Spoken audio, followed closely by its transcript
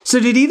So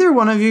did either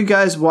one of you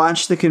guys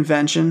watch the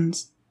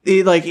conventions?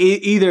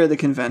 Either of the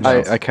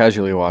conventions? I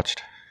casually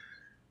watched.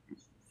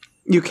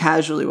 You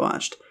casually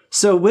watched.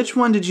 So which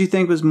one did you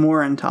think was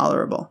more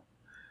intolerable?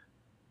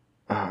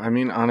 I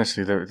mean,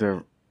 honestly,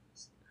 they're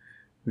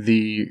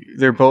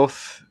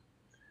both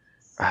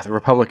the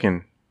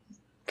Republican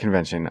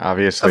convention.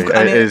 Obviously,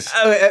 let me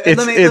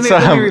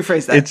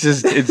rephrase that.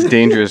 It's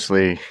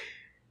dangerously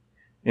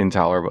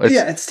intolerable.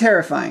 Yeah, it's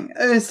terrifying.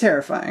 It's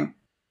terrifying.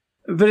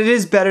 But it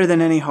is better than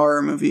any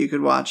horror movie you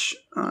could watch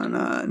on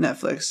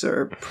Netflix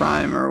or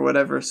Prime or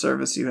whatever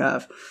service you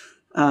have.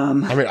 I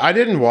mean, I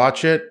didn't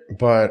watch it,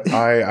 but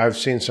I've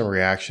seen some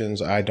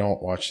reactions. I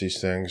don't watch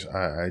these things.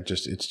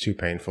 It's too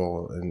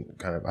painful, and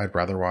I'd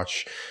rather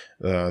watch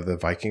the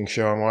Viking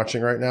show I'm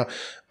watching right now.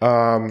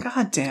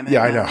 God damn it.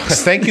 Yeah, I know.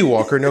 Thank you,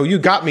 Walker. No, you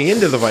got me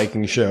into the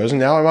Viking shows,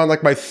 and now I'm on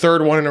like my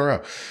third one in a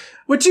row.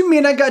 What do you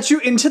mean I got you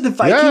into the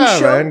Viking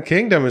show? Yeah, man.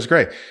 Kingdom is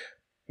great.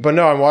 But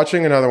no, I'm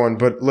watching another one.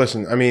 But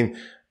listen, I mean,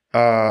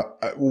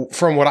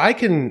 from what I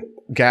can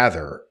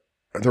gather,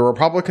 the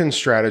Republican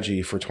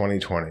strategy for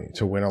 2020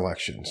 to win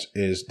elections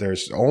is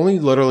there's only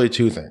literally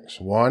two things.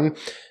 One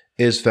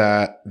is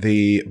that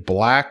the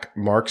black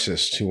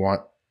Marxists who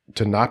want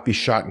to not be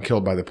shot and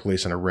killed by the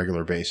police on a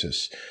regular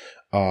basis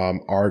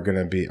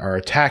are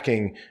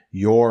attacking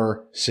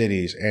your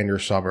cities and your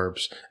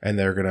suburbs, and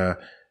they're going to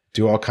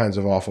do all kinds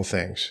of awful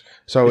things.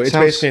 So it's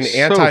basically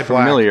an anti-black. So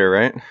familiar,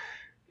 right?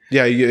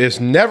 Yeah, it's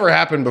never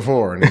happened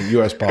before in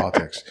U.S.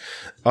 politics.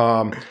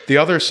 The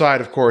other side,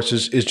 of course,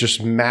 is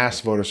just mass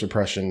voter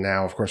suppression.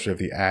 Now, of course, we have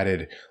the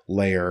added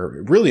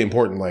layer, really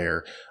important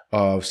layer,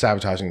 of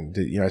sabotaging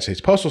the United States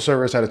Postal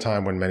Service at a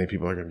time when many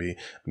people are going to be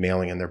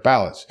mailing in their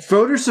ballots.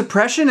 Voter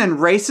suppression and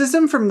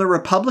racism from the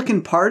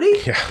Republican Party?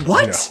 Yeah,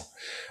 what?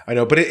 I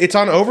know, but it's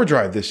on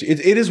overdrive this year.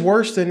 It is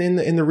worse than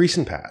in the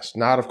recent past.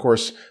 Not, of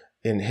course,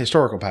 in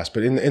historical past,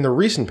 but in the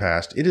recent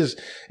past, it is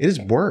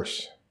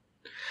worse.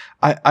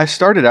 I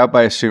started out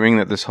by assuming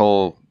that this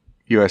whole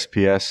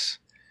USPS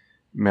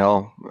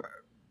mail,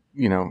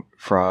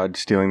 fraud,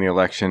 stealing the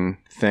election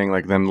thing,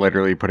 like them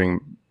literally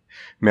putting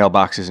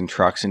mailboxes in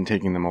trucks and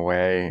taking them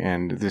away,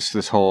 and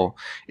this whole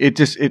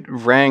it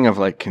rang of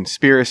like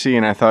conspiracy,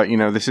 and I thought,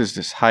 this is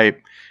just hype.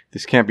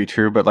 This can't be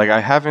true, but like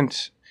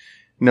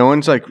no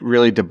one's like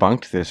really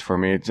debunked this for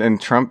me.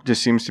 And Trump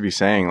just seems to be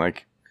saying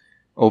like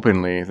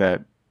openly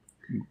that.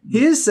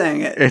 He is saying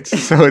it. It's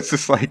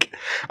just like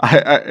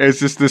it's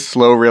just this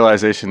slow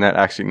realization that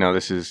actually no,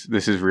 this is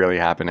really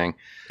happening.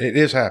 It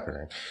is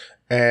happening,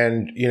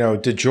 and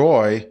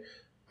DeJoy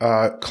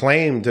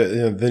claimed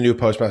the new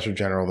Postmaster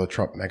General, the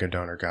Trump mega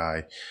donor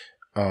guy.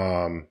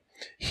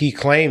 He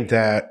claimed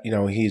that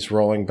he's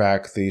rolling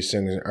back these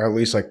things, or at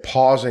least like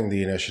pausing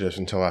the initiatives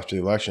until after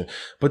the election.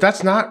 But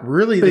that's not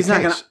really the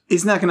case.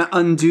 He's not gonna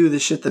undo the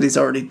shit that he's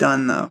already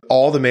done, though.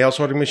 All the mail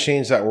sorting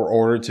machines that were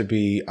ordered to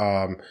be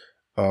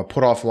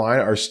put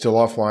offline are still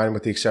offline,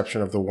 with the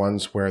exception of the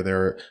ones where there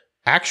are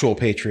actual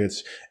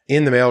patriots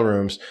in the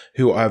mailrooms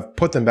who have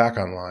put them back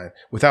online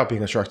without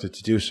being instructed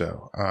to do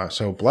so.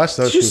 So bless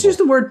those people. Did you just use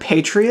the word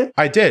patriot?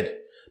 I did,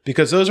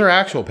 because those are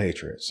actual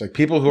patriots, like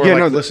people who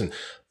are listen,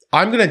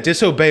 I'm going to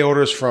disobey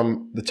orders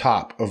from the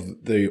top of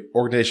the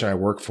organization I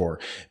work for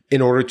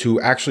in order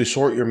to actually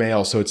sort your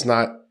mail so it's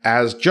not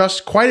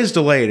quite as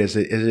delayed as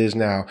it is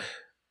now,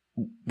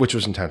 which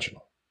was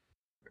intentional.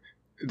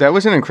 That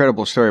was an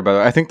incredible story, by the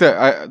way. I think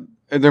that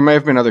there may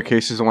have been other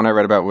cases. The one I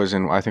read about was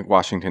in, I think,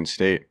 Washington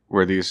State,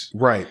 where these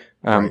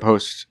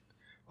post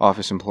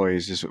office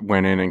employees just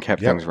went in and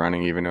kept things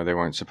running, even though they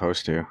weren't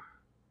supposed to.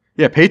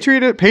 Yeah,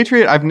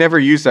 patriot. I've never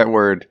used that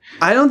word.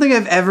 I don't think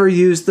I've ever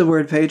used the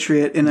word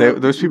patriot in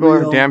those people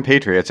are damn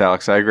patriots,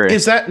 Alex. I agree.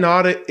 Is that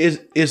not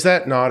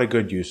a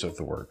good use of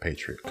the word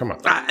patriot? Come on.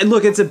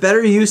 Look, it's a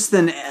better use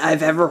than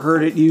I've ever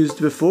heard it used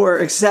before,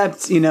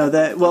 except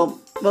that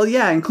well,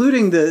 yeah,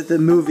 including the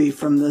movie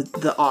from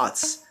the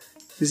aughts.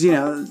 Because, you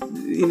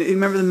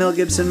remember the Mel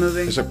Gibson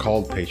movie? Is it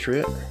called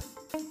Patriot?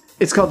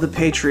 It's called The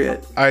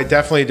Patriot. I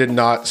definitely did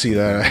not see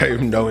that. I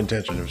have no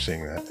intention of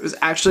seeing that. It was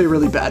actually a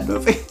really bad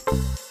movie.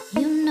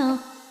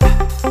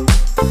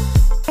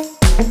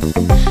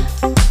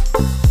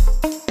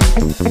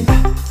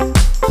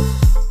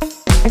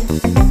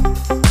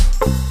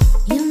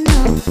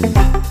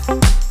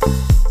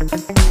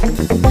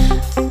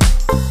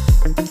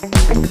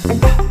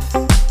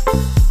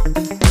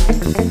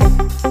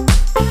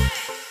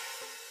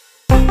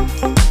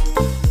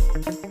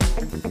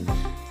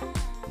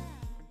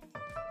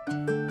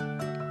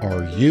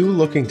 Are you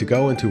looking to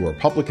go into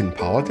Republican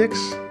politics?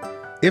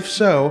 If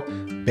so,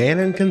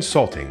 Bannon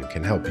Consulting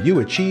can help you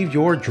achieve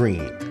your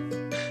dream.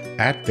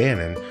 At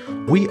Bannon,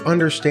 we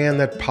understand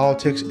that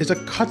politics is a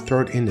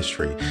cutthroat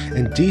industry,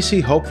 and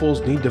DC hopefuls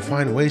need to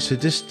find ways to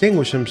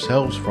distinguish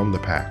themselves from the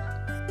pack.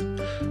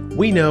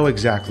 We know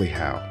exactly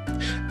how.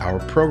 Our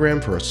program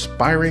for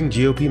aspiring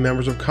GOP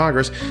members of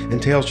Congress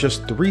entails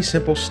just 3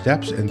 simple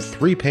steps and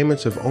 3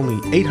 payments of only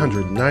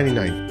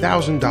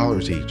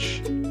 $899,000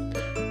 each.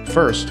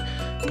 First,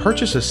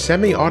 purchase a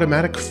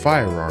semi-automatic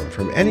firearm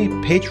from any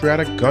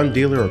patriotic gun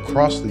dealer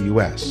across the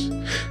U.S.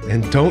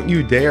 And don't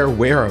you dare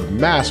wear a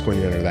mask when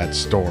you enter that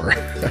store.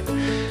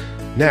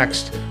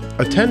 Next,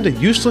 attend a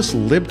useless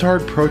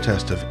libtard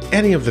protest of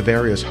any of the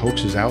various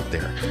hoaxes out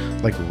there,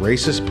 like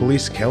racist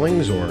police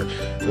killings or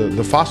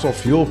the fossil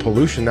fuel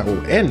pollution that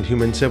will end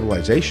human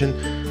civilization.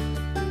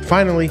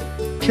 Finally,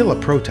 kill a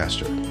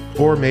protester,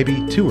 or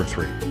maybe 2 or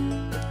 3.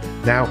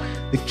 Now,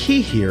 the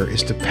key here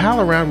is to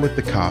pal around with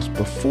the cops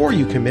before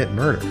you commit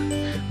murder.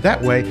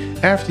 That way,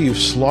 after you've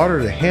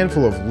slaughtered a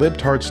handful of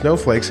libtard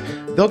snowflakes,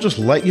 they'll just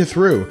let you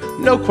through,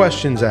 no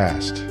questions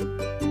asked.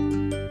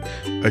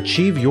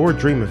 Achieve your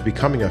dream of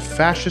becoming a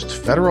fascist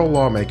federal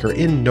lawmaker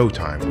in no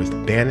time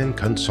with Bannon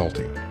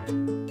Consulting.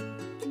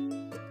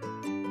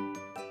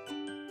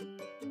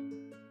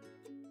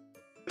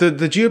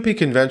 The GOP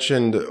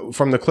convention,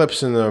 from the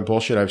clips and the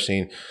bullshit I've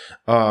seen,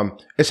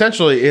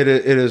 essentially it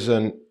is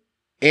an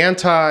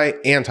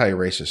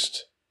anti-racist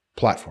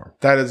platform.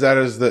 That is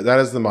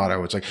the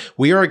motto. It's like,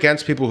 we are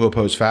against people who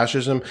oppose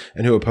fascism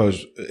and who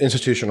oppose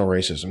institutional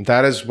racism.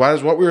 That is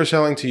what we are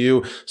selling to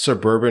you,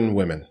 suburban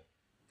women.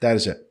 That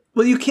is it.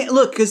 Well, you can't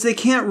look, because they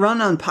can't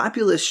run on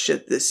populist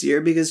shit this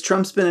year because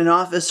Trump's been in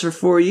office for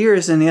 4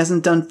 years and he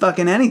hasn't done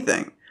fucking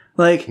anything.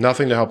 Like,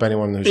 nothing to help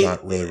anyone who's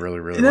not really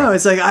no, right.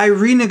 It's like, I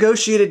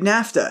renegotiated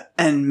NAFTA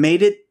and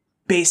made it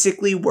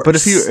basically worse.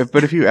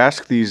 But if you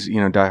ask these,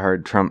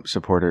 diehard Trump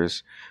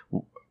supporters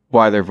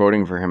why they're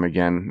voting for him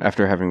again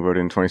after having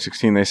voted in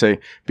 2016, they say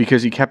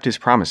because he kept his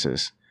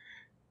promises.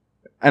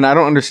 And I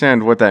don't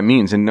understand what that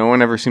means, and no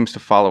one ever seems to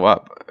follow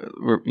up.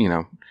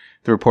 The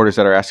reporters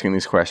that are asking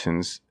these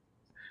questions.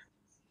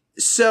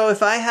 So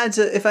if I had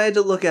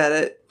to look at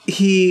it,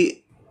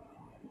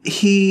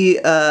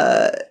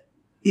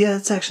 yeah,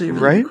 that's actually a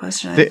really good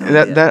question.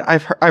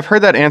 I've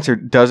heard that answer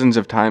dozens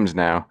of times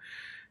now.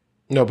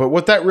 No, but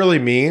what that really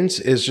means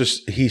is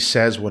just he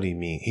says what he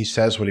means. He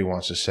says what he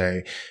wants to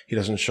say. He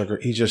doesn't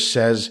he just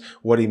says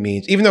what he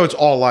means, even though it's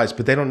all lies.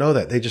 But they don't know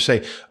that. They just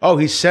say, "Oh,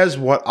 he says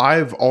what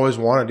I've always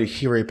wanted to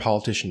hear a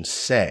politician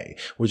say,"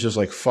 which is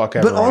like, "Fuck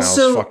everyone else,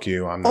 fuck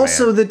you, I'm the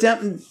man."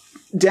 The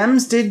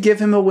Dems did give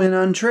him a win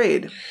on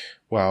trade.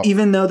 Well,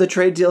 even though the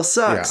trade deal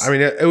sucks. Yeah, I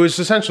mean, it was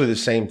essentially the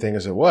same thing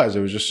as it was. It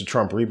was just a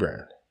Trump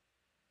rebrand.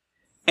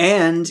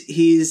 And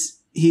he's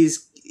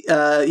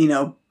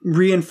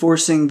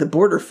reinforcing the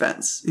border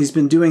fence. He's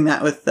been doing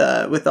that with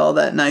all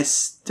that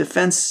nice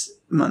defense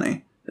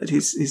money that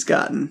he's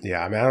gotten.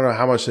 Yeah, I mean, I don't know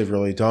how much they've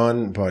really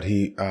done, but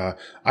he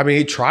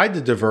tried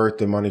to divert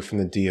the money from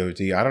the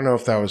DOD. I don't know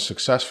if that was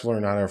successful or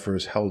not, or if it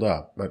was held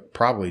up, but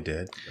probably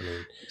did. I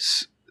mean,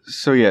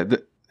 so yeah,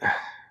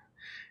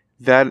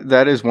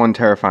 that is one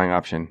terrifying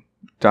option.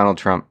 Donald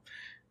Trump,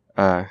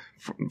 4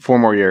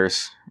 more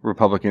years,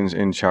 Republicans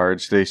in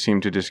charge. They seem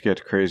to just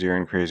get crazier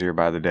and crazier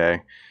by the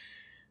day.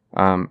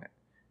 And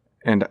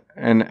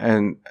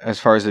as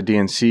far as the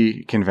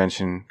DNC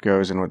convention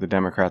goes and what the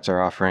Democrats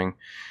are offering,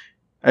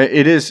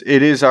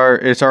 it's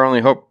our only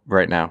hope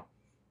right now,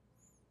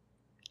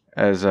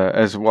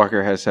 as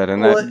Walker has said,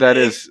 and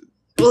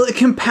it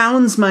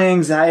compounds my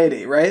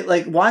anxiety, right?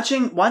 Like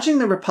watching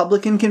the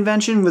Republican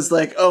convention was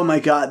like, oh my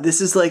God, this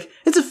is like,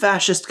 it's a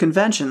fascist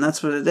convention.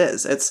 That's what it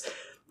is. It's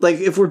like,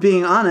 if we're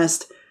being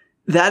honest,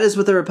 that is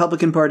what the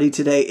Republican Party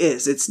today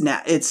is. It's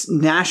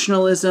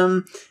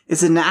nationalism.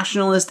 It's a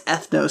nationalist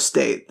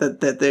ethno-state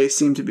that they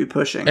seem to be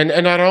pushing. And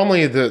not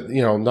only is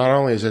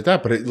it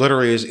that, but it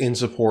literally is in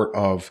support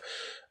of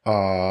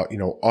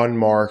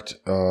unmarked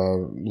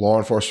law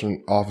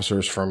enforcement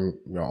officers from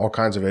all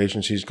kinds of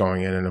agencies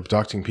going in and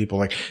abducting people.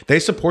 Like, they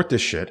support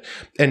this shit.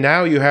 And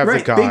now you have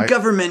the guy.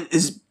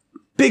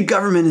 Big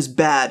government is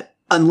bad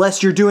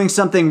unless you're doing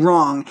something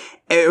wrong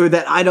or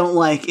that I don't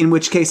like, in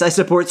which case I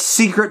support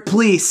secret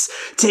police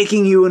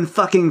taking you in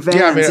fucking vans.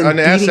 Yeah, I mean, and an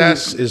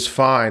SS is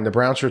fine. The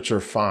brown shirts are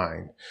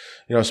fine.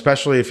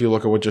 Especially if you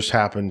look at what just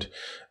happened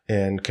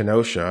in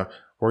Kenosha,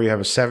 where you have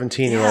a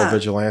 17-year-old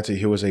vigilante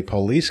who was a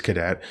police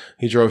cadet.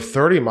 He drove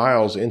 30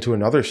 miles into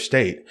another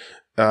state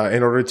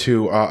in order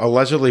to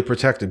allegedly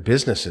protect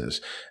businesses.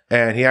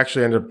 And he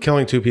actually ended up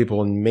killing 2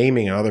 people and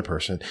maiming another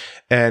person.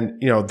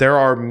 And, there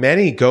are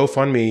many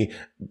GoFundMe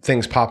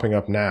things popping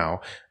up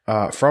now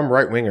from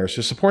right-wingers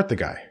to support the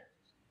guy.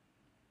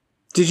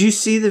 Did you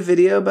see the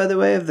video, by the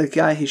way, of the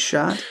guy he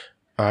shot?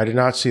 I did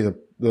not see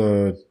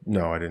no,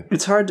 I didn't.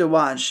 It's hard to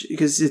watch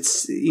because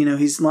it's,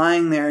 he's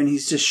lying there and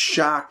he's just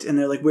shocked and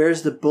they're like,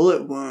 where's the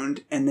bullet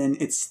wound? And then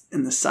it's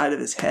in the side of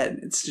his head.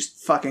 It's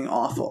just fucking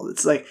awful.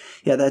 It's like,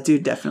 yeah, that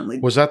dude definitely.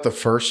 Was that the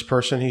first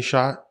person he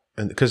shot?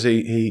 And because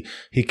he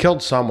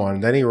killed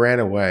someone, then he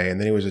ran away, and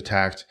then he was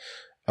attacked.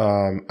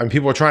 And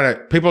people were trying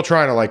to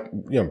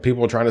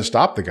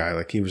stop the guy.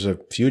 Like, he was a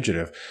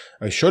fugitive.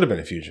 He should have been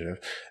a fugitive.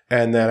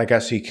 And then I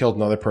guess he killed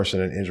another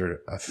person and injured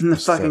and the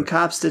fucking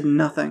cops did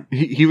nothing.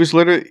 He was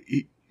literally,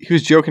 he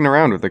was joking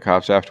around with the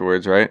cops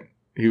afterwards, right?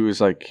 He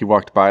was like, he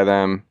walked by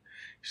them.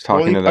 He's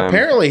talking to them.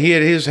 Apparently, he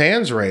had his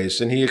hands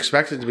raised, and he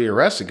expected to be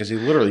arrested because he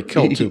literally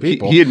killed 2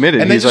 people. He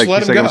admitted. And he's like,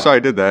 I'm sorry I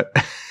did that.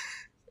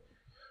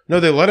 No,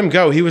 they let him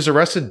go. He was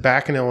arrested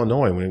back in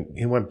Illinois when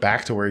he went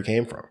back to where he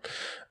came from.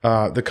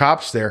 The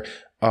cops there,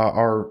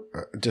 are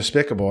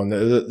despicable, and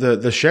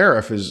the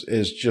sheriff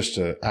is just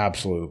an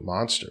absolute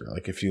monster.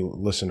 Like if you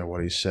listen to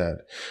what he said,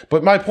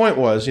 but my point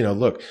was,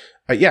 look,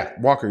 yeah,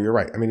 Walker, you're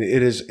right. I mean,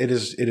 it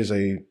is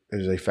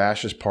a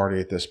fascist party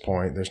at this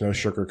point. There's no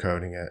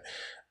sugarcoating it,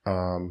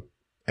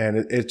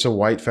 and it's a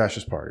white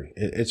fascist party.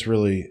 It's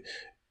really,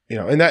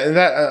 and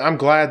that I'm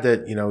glad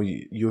that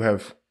you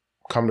have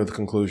come to the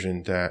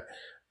conclusion that.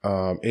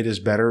 It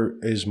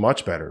is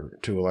much better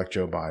to elect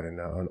Joe Biden,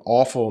 an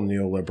awful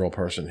neoliberal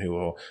person who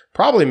will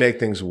probably make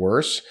things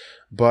worse.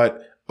 But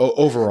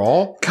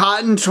overall,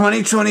 Cotton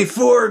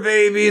 2024,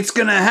 baby, it's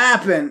gonna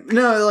happen.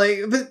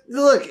 No, but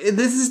look,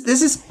 this is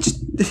just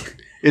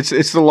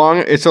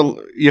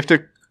you have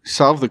to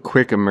solve the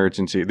quick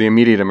emergency, the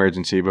immediate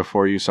emergency,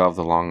 before you solve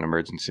the long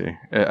emergency.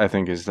 I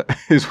think is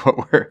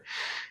what we're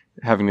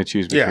having to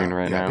choose between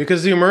right now.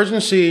 Because the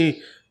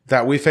emergency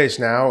that we face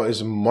now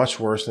is much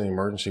worse than the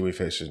emergency we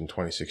faced in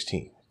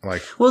 2016.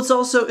 Well, it's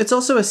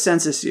also a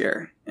census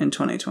year in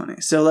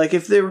 2020. So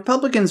if the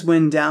Republicans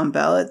win down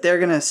ballot, they're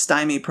going to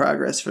stymie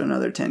progress for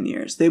another 10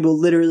 years. They will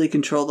literally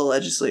control the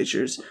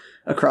legislatures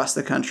across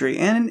the country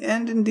and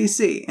in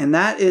DC. And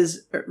that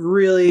is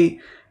really,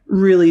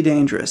 really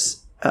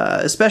dangerous,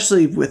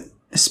 especially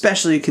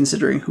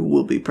considering who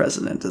will be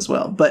president as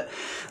well. But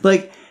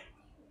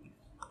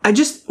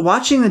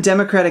watching the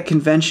Democratic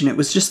convention, it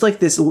was just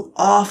this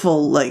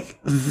awful,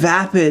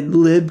 vapid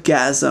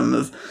libgasm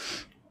of,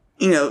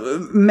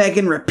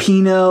 Megan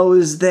Rapinoe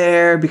is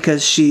there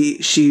because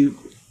she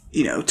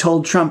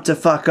told Trump to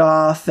fuck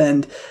off,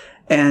 and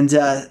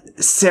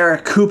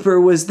Sarah Cooper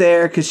was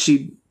there because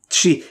she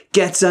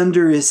gets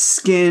under his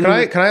skin.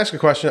 Can I ask a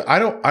question? I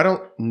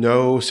don't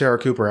know Sarah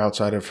Cooper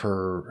outside of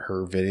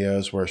her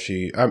videos where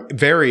she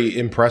very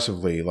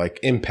impressively,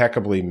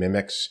 impeccably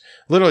mimics,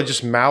 literally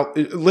just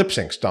lip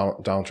syncs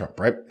Donald Trump,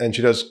 right? And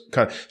she does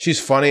she's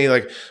funny,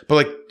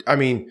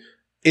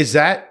 is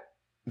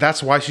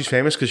that's why she's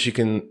famous, because she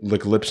can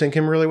lip sync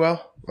him really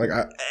well?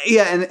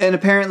 Yeah, and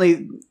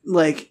apparently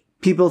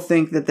people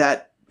think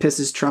that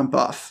pisses Trump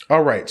off.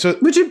 Oh, right. So,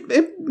 which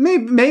it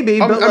may be,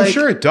 but I'm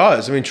sure it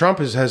does. I mean, Trump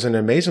has an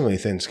amazingly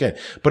thin skin,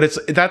 but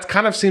that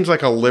kind of seems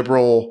like a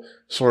liberal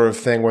sort of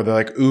thing where they're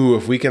like, ooh,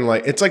 if we can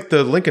it's like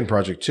the Lincoln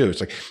Project too. It's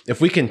like,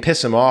 if we can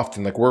piss him off,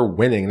 then we're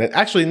winning. And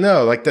actually,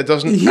 no, that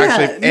doesn't actually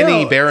have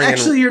any bearing.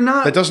 Actually, you're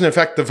not. That doesn't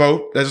affect the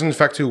vote. That doesn't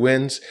affect who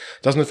wins.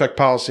 Doesn't affect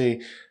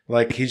policy.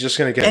 He's just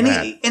going to get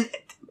mad. And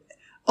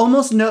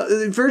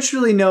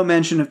virtually no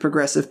mention of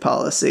progressive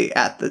policy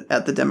at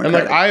the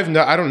Democratic. And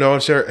I don't know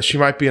if Sarah, she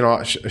might be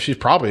she's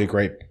probably a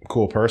great,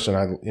 cool person.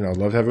 I'd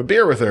love to have a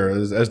beer with her,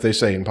 as they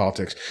say in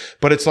politics.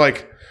 But it's I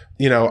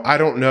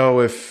don't know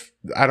if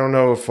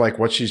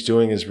what she's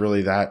doing is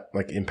really that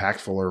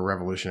impactful or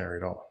revolutionary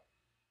at all.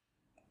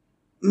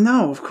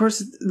 No, of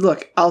course.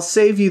 Look, I'll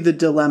save you the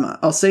dilemma.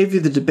 I'll save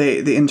you the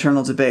debate, the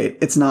internal debate.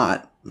 It's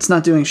not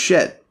doing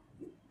shit.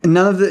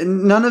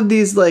 None of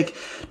these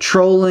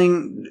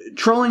trolling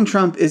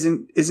Trump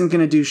isn't going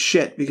to do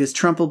shit, because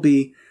Trump will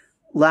be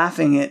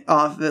laughing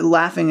all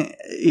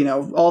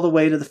the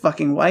way to the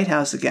fucking White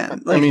House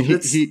again.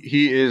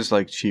 He is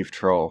chief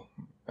troll.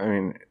 I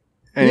mean,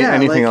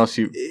 anything else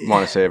you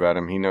want to say about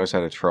him, he knows how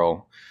to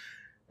troll,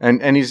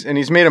 and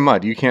he's made of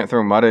mud. You can't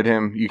throw mud at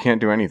him. You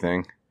can't do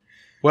anything.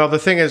 Well, the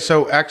thing is,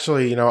 so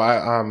actually,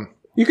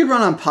 you could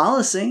run on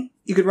policy.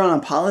 You could run on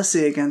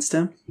policy against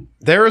him.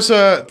 There was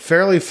a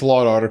fairly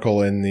flawed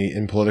article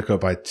in Politico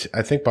by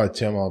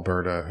Tim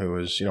Alberta, who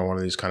was one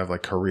of these kind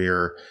of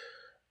career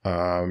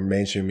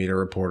mainstream media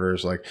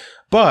reporters.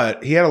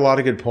 But he had a lot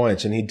of good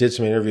points, and he did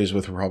some interviews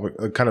with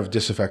kind of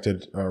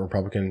disaffected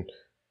Republican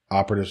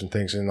operatives and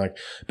things. And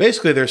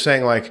basically, they're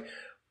saying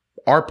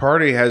our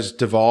party has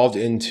devolved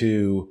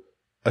into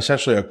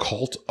essentially a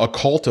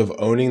cult of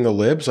owning the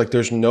libs.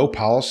 There's no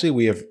policy.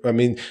 Look,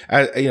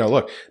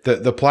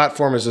 the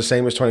platform is the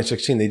same as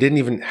 2016. They didn't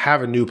even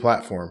have a new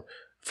platform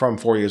from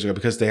 4 years ago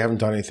because they haven't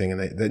done anything,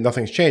 and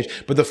nothing's changed.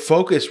 But the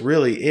focus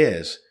really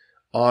is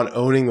on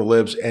owning the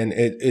libs, and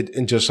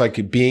and just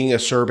being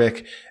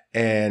acerbic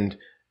and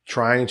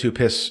trying to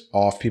piss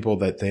off people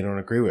that they don't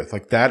agree with.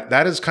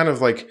 That is kind of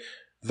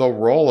the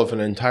role of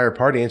an entire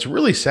party. And it's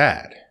really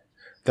sad.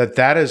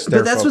 That is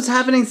their focus. What's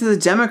happening to the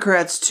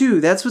Democrats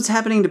too. That's what's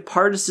happening to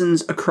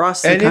partisans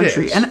across the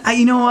country. And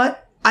you know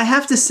what? I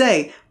have to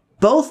say,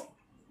 both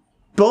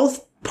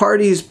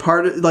parties,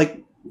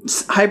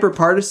 hyper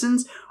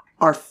partisans,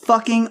 are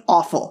fucking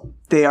awful.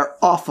 They are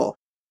awful.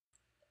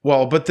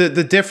 Well, but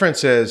the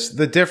difference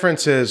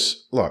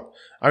is, look,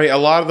 I mean, a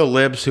lot of the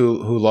libs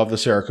who love the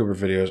Sarah Cooper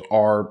videos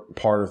are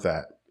part of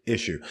that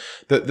issue.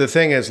 The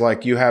thing is,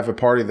 you have a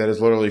party that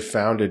is literally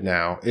founded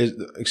now.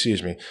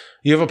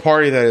 You have a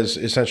party that is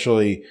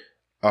essentially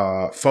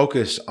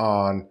focused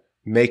on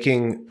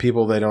making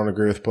people they don't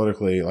agree with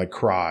politically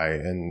cry,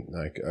 and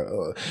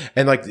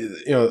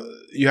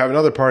you have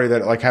another party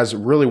that has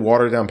really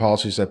watered down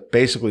policies that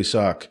basically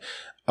suck.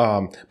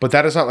 But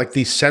that is not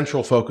the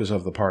central focus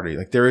of the party.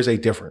 There is a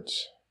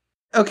difference.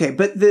 Okay,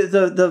 but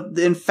the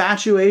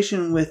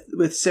infatuation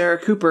with Sarah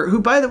Cooper,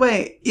 who, by the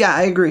way, yeah,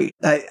 I agree.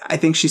 I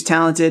think she's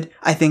talented.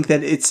 I think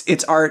that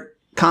it's art.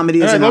 Comedy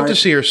is an art. I'd love to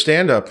see her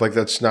stand up. Like,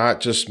 that's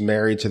not just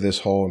married to this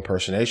whole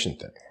impersonation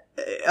thing.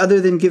 Other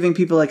than giving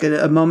people like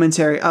a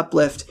momentary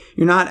uplift,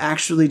 you're not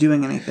actually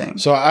doing anything.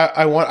 So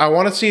I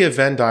want to see a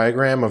Venn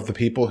diagram of the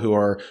people who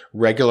are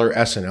regular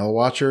SNL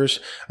watchers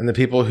and the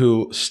people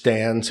who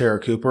stan Sarah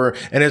Cooper,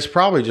 and it's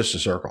probably just a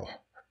circle.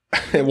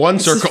 One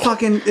circle.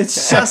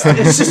 It's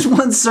just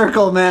one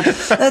circle, man.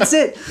 That's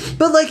it.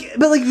 But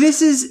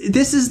this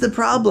is the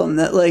problem,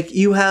 that like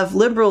you have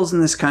liberals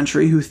in this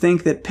country who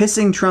think that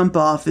pissing Trump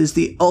off is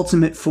the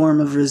ultimate form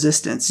of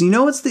resistance. You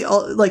know what the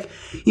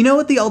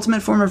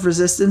ultimate form of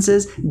resistance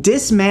is?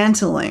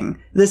 Dismantling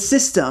the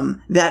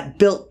system that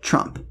built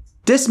Trump.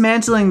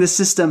 Dismantling the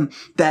system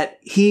that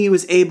he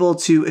was able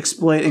to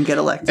exploit and get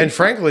elected. And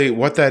frankly,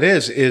 what that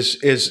is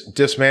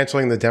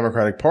dismantling the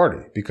Democratic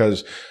Party,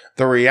 because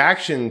the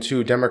reaction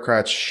to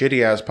Democrats'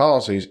 shitty ass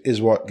policies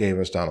is what gave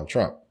us Donald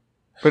Trump.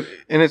 But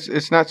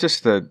it's not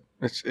just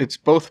it's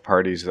both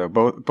parties though.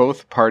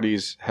 Both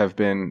parties have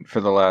been for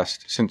the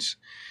last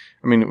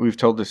we've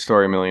told this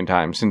story a million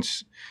times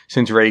since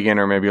Reagan,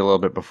 or maybe a little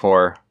bit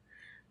before,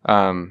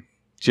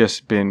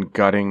 just been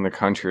gutting the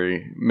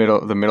country,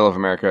 the middle of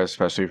America,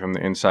 especially from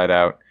the inside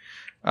out.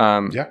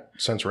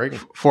 Since Reagan.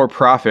 For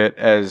profit,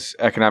 as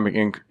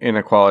economic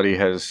inequality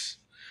has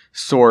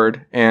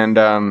soared, and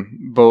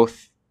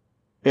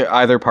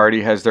either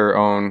party has their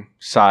own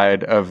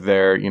side of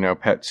their,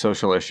 pet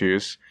social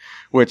issues,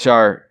 which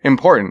are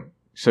important.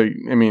 So,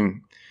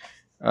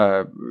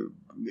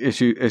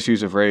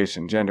 issues of race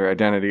and gender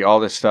identity, all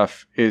this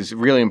stuff is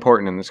really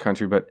important in this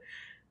country, but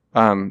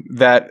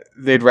that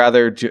they'd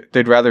rather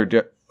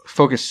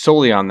focus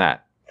solely on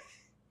that,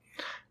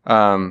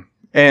 and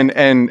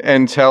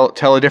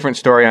tell a different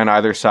story on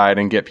either side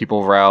and get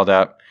people riled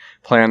up,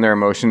 play on their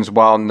emotions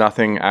while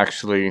nothing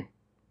actually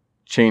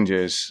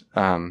changes.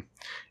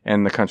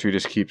 And the country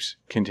just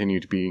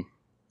continues to be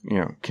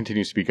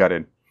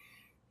gutted.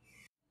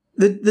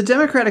 The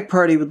Democratic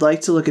Party would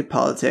like to look at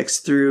politics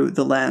through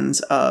the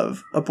lens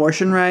of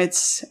abortion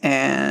rights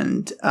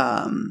and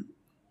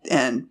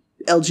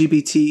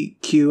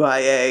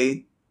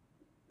LGBTQIA,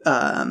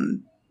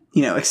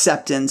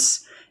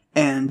 acceptance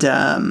and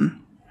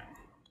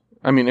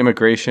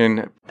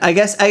immigration. I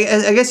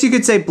guess you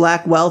could say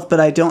black wealth, but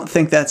I don't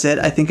think that's it.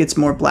 I think it's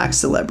more black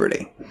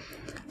celebrity.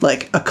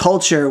 Like a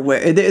culture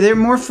where they're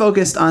more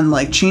focused on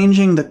like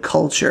changing the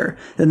culture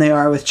than they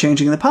are with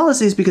changing the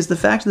policies, because the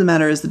fact of the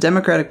matter is the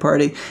Democratic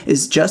Party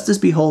is just as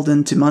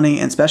beholden to money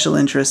and special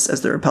interests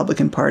as the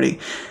Republican Party.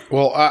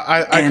 Well,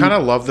 I kind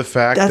of love the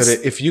fact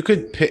that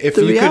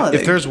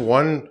if there's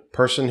one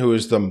person who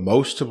is the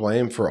most to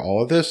blame for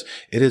all of this,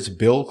 it is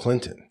Bill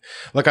Clinton.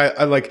 Like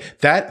I like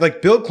that.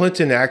 Like Bill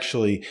Clinton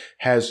actually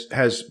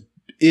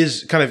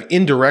is kind of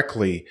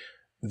indirectly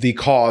the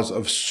cause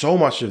of so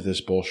much of this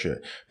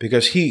bullshit,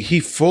 because he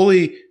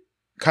fully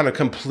kind of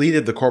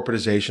completed the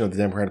corporatization of the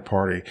Democratic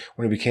Party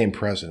when he became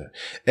president.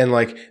 And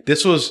like,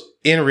 this was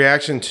in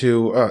reaction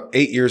to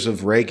 8 years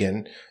of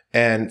Reagan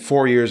and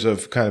 4 years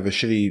of kind of a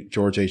shitty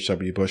George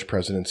H.W. Bush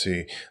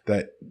presidency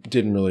that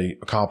didn't really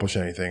accomplish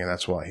anything. And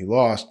that's why he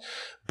lost.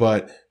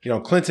 But,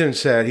 Clinton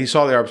said, he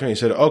saw the opportunity. He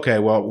said, okay,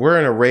 well, we're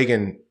in the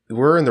Reagan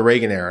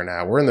era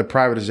now. We're in the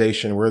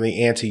privatization. We're in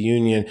the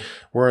anti-union.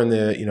 We're in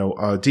the,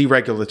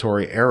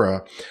 deregulatory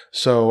era.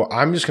 So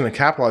I'm just going to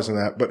capitalize on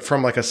that, but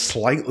from like a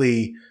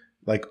slightly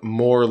like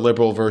more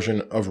liberal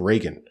version of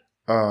Reagan,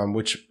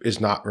 which is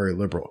not very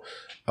liberal.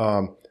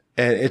 And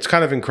it's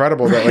kind of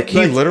incredible that like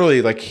he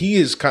literally, like he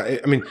is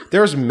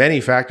there's many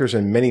factors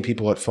and many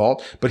people at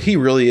fault, but he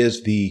really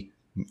is the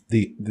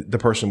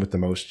person with the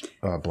most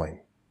blame.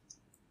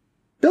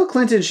 Bill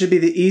Clinton should be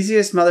the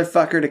easiest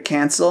motherfucker to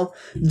cancel.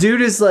 Dude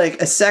is like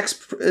a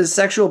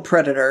sexual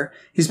predator.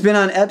 He's been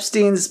on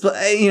Epstein's.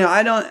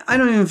 I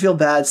don't even feel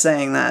bad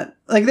saying that.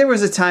 Like, there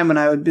was a time when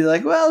I would be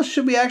like, well,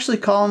 should we actually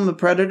call him a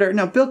predator?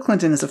 No, Bill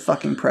Clinton is a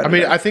fucking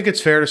predator. I think it's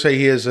fair to say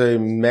he is a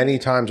many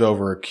times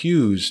over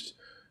accused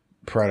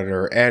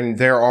predator, and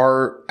there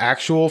are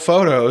actual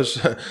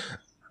photos.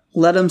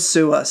 Let him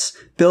sue us.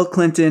 Bill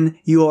Clinton,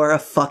 you are a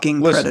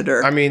fucking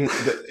predator.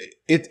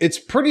 It's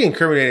pretty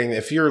incriminating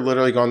if you're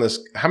literally going this.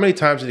 How many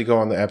times did he go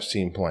on the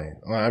Epstein plane?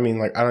 I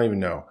don't even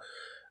know.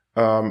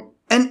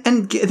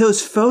 And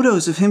those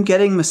photos of him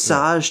getting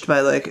massaged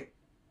by like.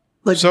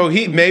 So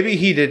maybe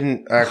he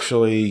didn't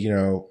actually,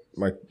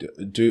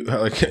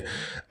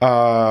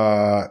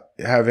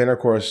 have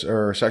intercourse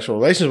or sexual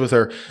relations with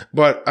her.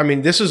 But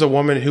this is a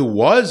woman who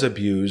was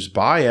abused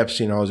by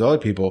Epstein and all those other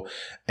people,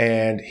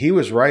 and he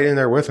was right in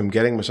there with him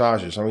getting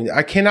massages.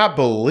 I cannot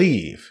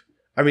believe.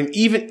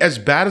 Even as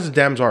bad as the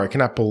Dems are, I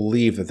cannot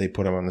believe that they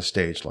put him on the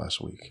stage last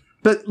week.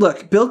 But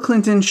look, Bill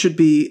Clinton should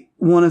be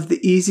one of the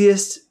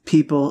easiest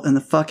people in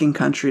the fucking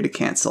country to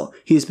cancel.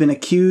 He's been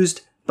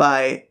accused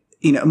by,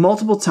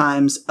 multiple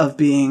times of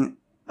being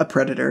a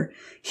predator.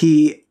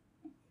 He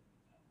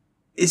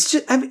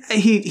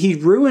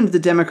ruined the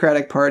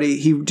Democratic Party.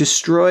 He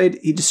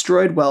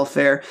destroyed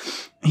welfare.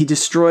 He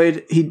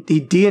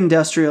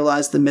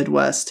deindustrialized the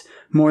Midwest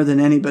more than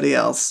anybody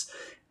else.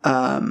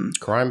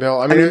 Crime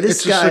bill. I mean,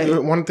 it's just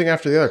like one thing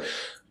after the other.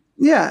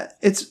 Yeah,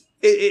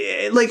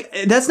 like,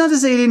 that's not to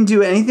say he didn't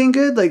do anything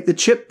good. Like, the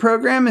CHIP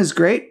program is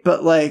great,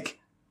 but, like,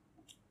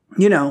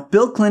 you know,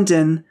 Bill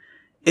Clinton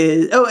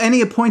and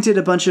he appointed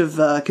a bunch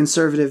of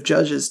conservative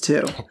judges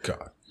too. Oh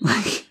God.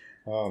 Like,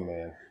 oh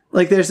man.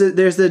 Like, there's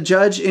a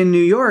judge in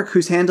New York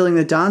who's handling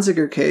the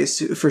Donziger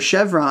case for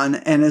Chevron,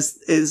 and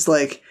is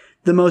like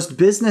the most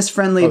business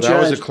friendly judge. That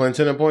was a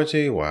Clinton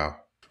appointee. Wow.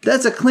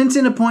 That's a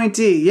Clinton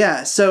appointee.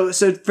 Yeah. So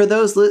for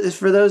those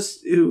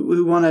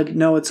who want to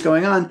know what's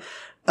going on,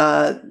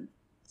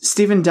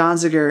 Stephen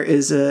Donziger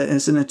is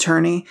an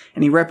attorney,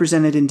 and he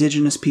represented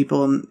indigenous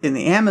people in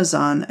the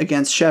Amazon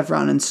against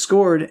Chevron and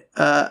scored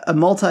a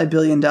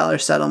multi-billion-dollar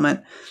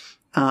settlement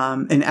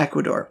in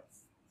Ecuador.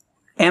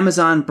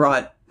 Amazon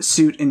brought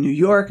suit in New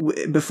York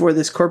before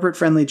this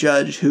corporate-friendly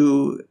judge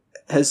who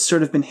has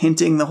sort of been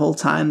hinting the whole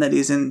time that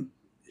he's in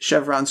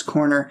Chevron's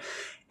corner,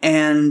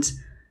 and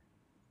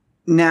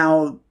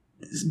now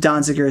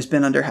Donziger has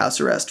been under house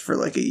arrest for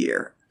like a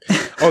year.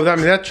 Oh, I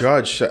mean, that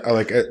judge,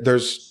 like,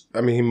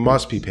 he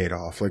must be paid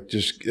off. Like,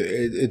 just,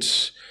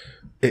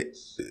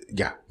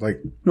 yeah,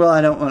 like. Well,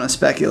 I don't want to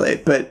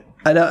speculate, but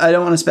I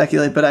don't want to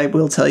speculate, but I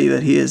will tell you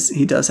that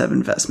he does have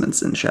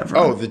investments in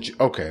Chevron. Oh,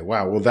 okay,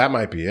 wow. Well, that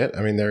might be it.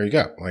 I mean, there you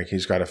go. Like,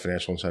 he's got a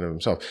financial incentive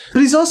himself. But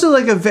he's also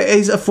like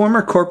he's a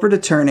former corporate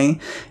attorney,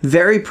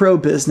 very pro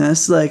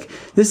business. Like,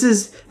 this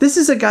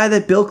is a guy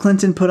that Bill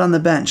Clinton put on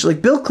the bench.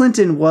 Like, Bill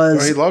Clinton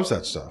was. Oh, he loves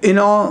that stuff.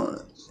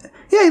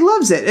 Yeah, he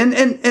loves it,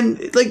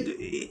 and like,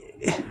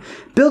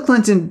 Bill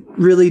Clinton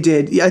really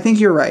did. I think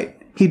you're right.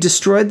 He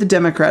destroyed the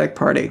Democratic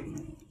Party.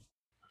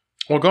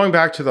 Well, going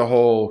back to the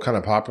whole kind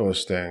of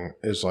populist thing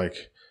is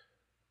like,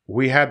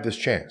 we had this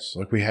chance.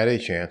 Like, we had a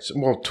chance,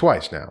 well,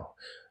 twice now,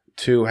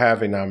 to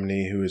have a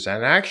nominee who is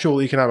an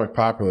actual economic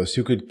populist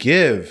who could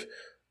give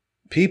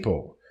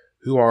people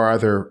who are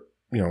either,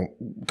 you know,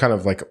 kind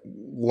of like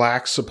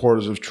lax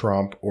supporters of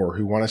Trump or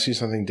who want to see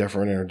something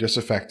different and are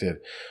disaffected,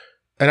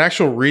 an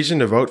actual reason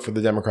to vote for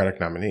the Democratic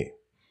nominee.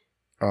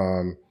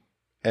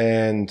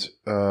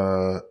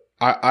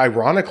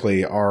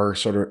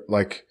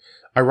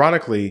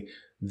 Ironically,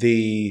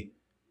 the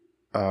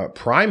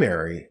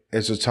primary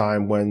is a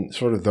time when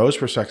sort of those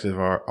perspectives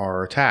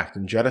are attacked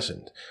and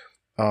jettisoned.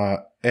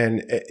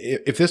 And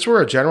if this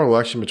were a general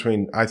election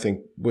between, I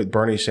think, with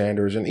Bernie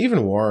Sanders and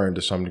even Warren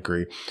to some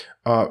degree,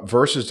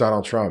 versus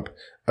Donald Trump,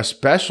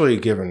 especially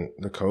given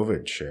the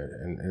COVID shit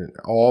and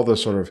all the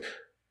sort of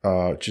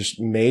just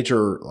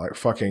major like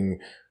fucking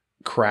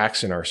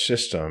cracks in our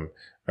system,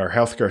 our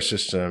healthcare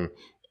system,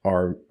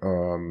 our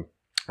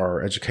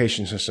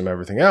education system,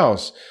 everything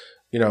else,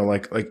 you know,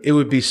 like it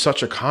would be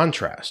such a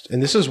contrast.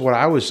 And this is what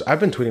I've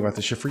been tweeting about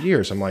this shit for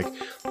years. I'm like,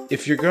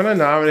 if you're going to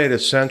nominate a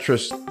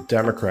centrist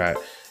Democrat,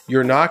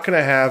 you're not going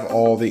to have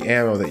all the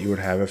ammo that you would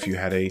have if you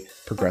had a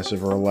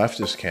progressive or a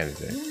leftist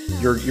candidate.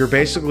 You're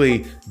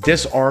basically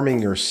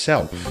disarming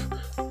yourself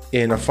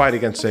in a fight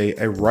against a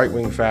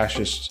right-wing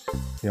fascist,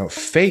 you know,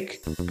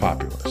 fake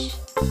populist.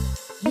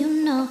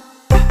 You know.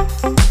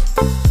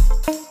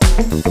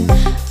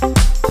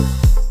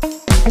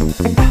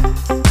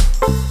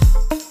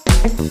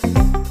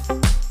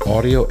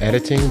 Audio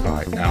editing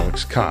by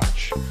Alex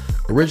Koch.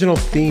 Original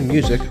theme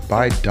music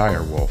by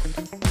Direwolf.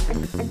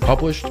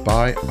 Published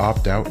by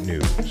Opt Out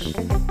News.